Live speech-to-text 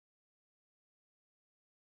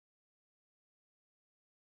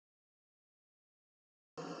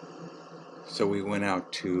So we went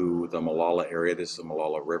out to the Molalla area. This is the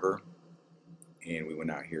Molalla River, and we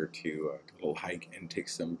went out here to do a little hike and take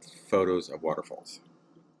some photos of waterfalls.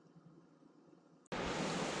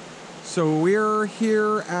 So we're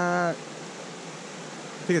here at,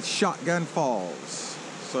 I think it's Shotgun Falls.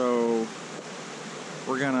 So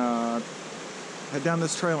we're gonna head down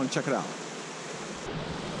this trail and check it out.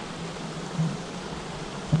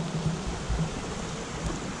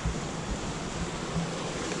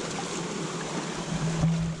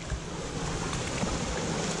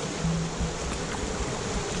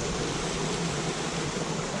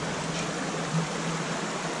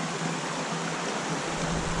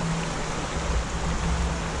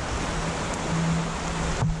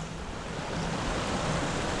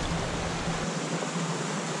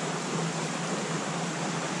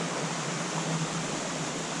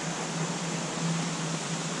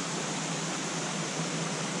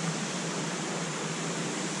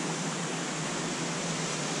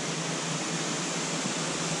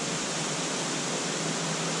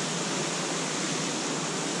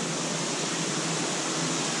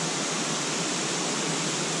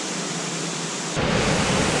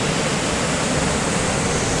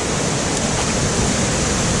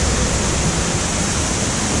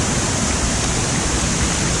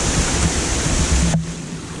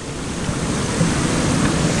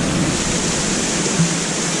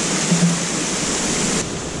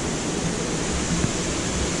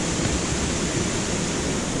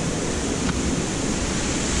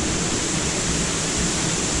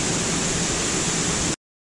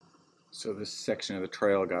 So this section of the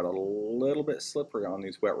trail got a little bit slippery on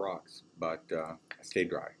these wet rocks, but I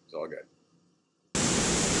stayed dry. It's all good.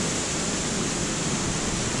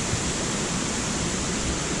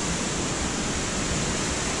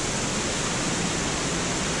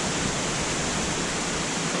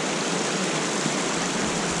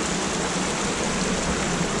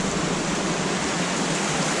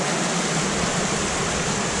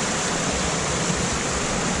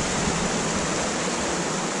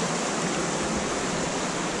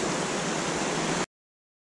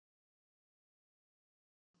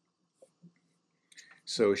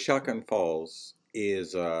 So Shotgun Falls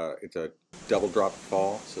is it's a double drop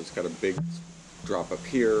fall, so it's got a big drop up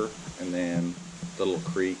here, and then the little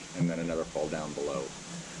creek, and then another fall down below.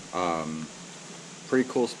 Pretty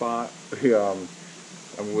cool spot.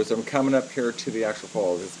 As I'm coming up here to the actual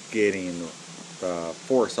falls, it's getting the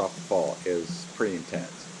force off the fall is pretty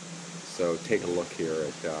intense. So take a look here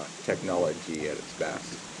at technology at its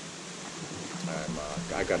best.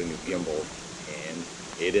 I got a new gimbal, and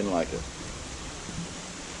it didn't like it.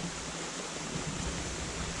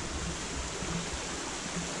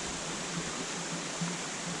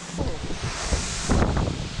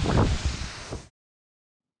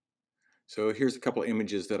 So here's a couple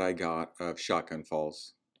images that I got of Shotgun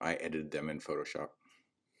Falls. I edited them in Photoshop.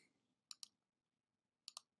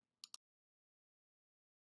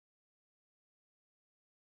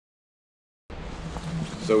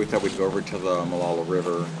 So we thought we'd go over to the Molalla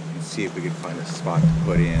River and see if we could find a spot to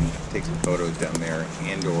put in, take some photos down there,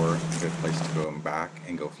 and/or a good place to go back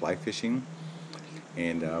and go fly fishing.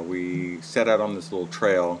 And we set out on this little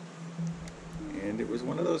trail. And it was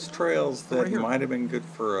one of those trails that might have been good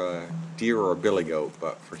for a deer or a billy goat,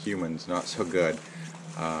 but for humans, not so good.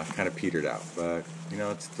 Kind of petered out. But, you know,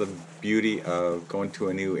 it's the beauty of going to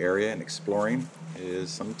a new area and exploring, is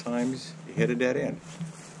sometimes you hit a dead end.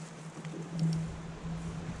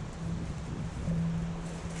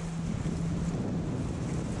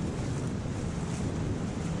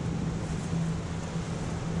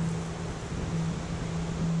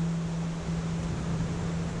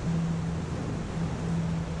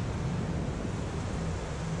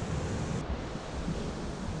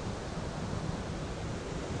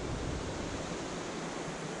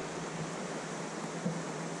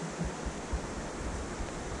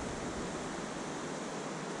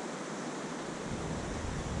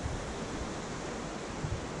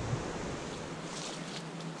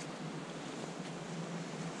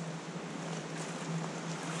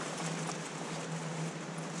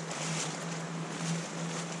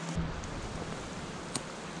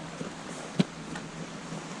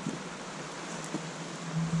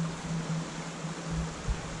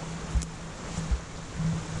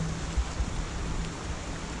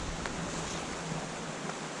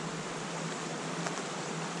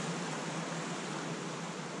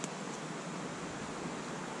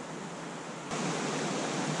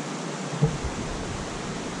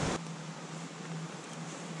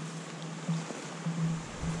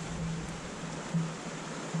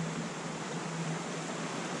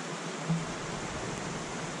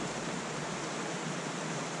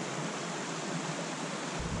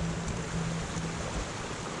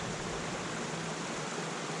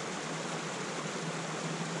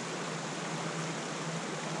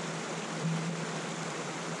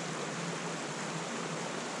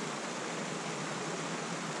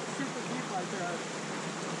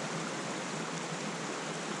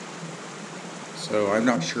 So I'm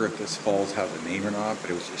not sure if this falls has a name or not,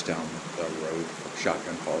 but it was just down the road from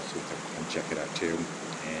Shotgun Falls, so we can come check it out too.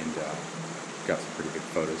 And got some pretty good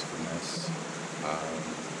photos from this.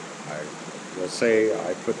 I will say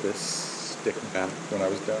I put this stick back when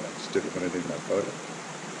I was done. I just did it when I did my photo.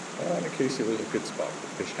 In case it was a good spot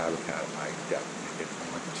for fish habitat, I definitely didn't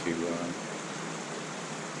want to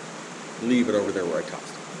leave it over there where I tossed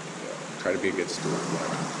it. So, try to be a good steward when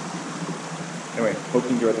I'm out. Anyway, hope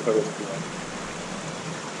you enjoyed the photos.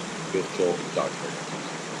 Good Joel, Dr.